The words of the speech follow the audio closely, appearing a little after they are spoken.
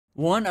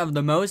one of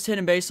the most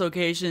hidden base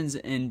locations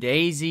in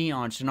DayZ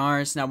on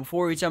Chernarus. Now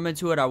before we jump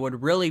into it, I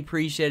would really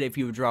appreciate it if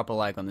you would drop a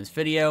like on this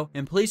video,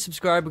 and please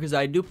subscribe because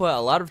I do put a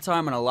lot of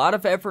time and a lot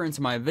of effort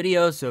into my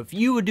videos, so if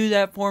you would do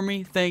that for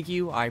me, thank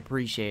you, I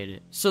appreciate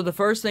it. So the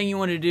first thing you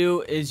want to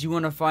do is you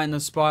want to find the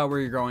spot where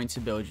you're going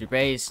to build your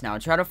base. Now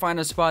try to find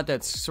a spot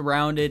that's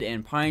surrounded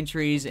in pine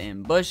trees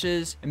and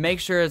bushes, and make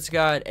sure it's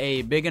got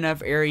a big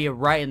enough area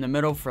right in the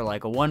middle for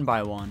like a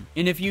 1x1.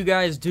 And if you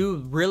guys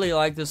do really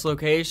like this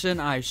location,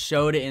 I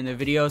showed it in the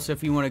video, so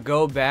if you want to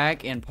go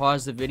back and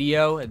pause the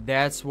video,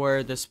 that's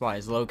where the spot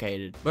is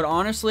located. But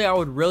honestly, I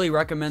would really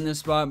recommend this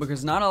spot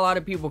because not a lot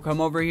of people come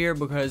over here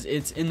because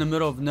it's in the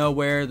middle of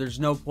nowhere. There's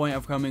no point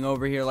of coming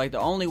over here. Like, the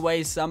only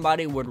way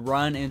somebody would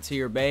run into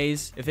your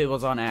base if it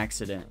was on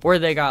accident or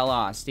they got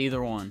lost,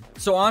 either one.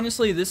 So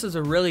honestly, this is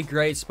a really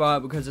great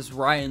spot because it's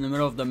right in the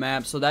middle of the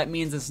map, so that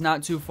means it's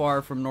not too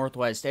far from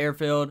Northwest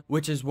Airfield,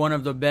 which is one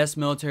of the best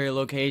military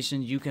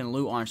locations you can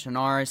loot on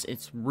Chernarus.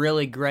 It's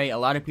really great. A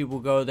lot of people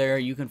go there.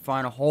 You can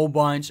find a whole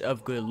bunch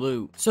of good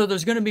loot. So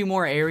there's going to be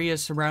more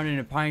areas surrounded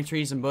in pine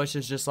trees and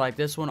bushes just like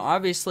this one.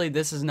 Obviously,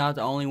 this is not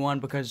the only one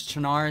because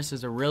Chernarus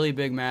is a really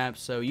big map,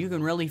 so you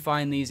can really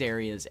find these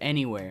areas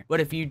anywhere. But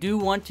if you do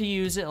want to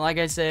use it, like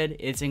I said,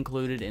 it's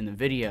included in the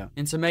video.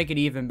 And to make it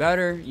even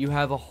better, you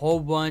have a whole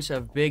bunch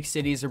of big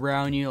cities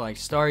around you like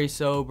Starry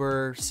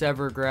Sober,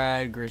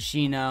 Severgrad,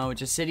 Grishino,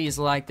 just cities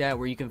like that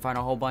where you can find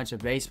a whole bunch of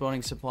base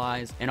building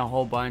supplies and a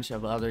whole bunch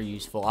of other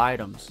useful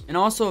items. And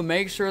also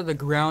make sure the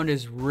ground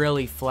is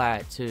really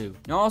flat too.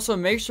 And also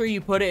make sure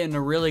you put it in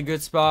a really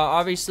good spot.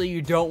 Obviously,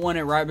 you don't want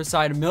it right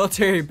beside a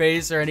military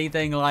base or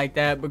anything like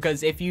that,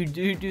 because if you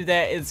do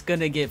that, it's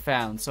gonna get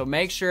found. So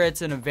make sure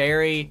it's in a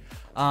very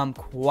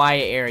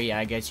quiet area,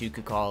 I guess you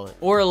could call it,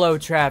 or a low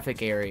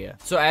traffic area.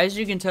 So as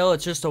you can tell,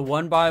 it's just a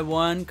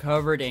 1x1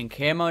 covered in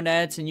camo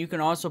nets, and you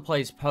can also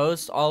place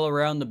posts all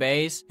around the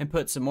base and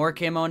put some more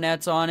camo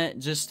nets on it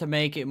just to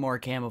make it more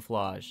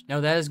camouflage.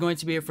 Now that is going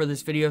to be it for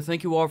this video.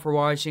 Thank you all for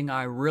watching.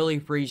 I really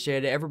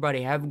appreciate it.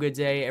 Everybody have a good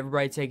day.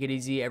 Everybody take it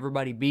easy.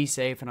 Everybody be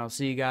safe, and I'll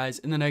see you guys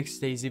in the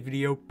next DayZ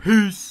video.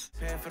 Peace.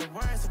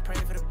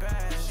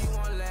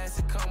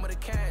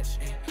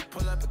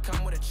 Pull up and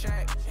come with a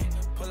check.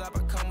 Pull up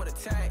and come with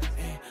a tag.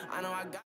 I know I got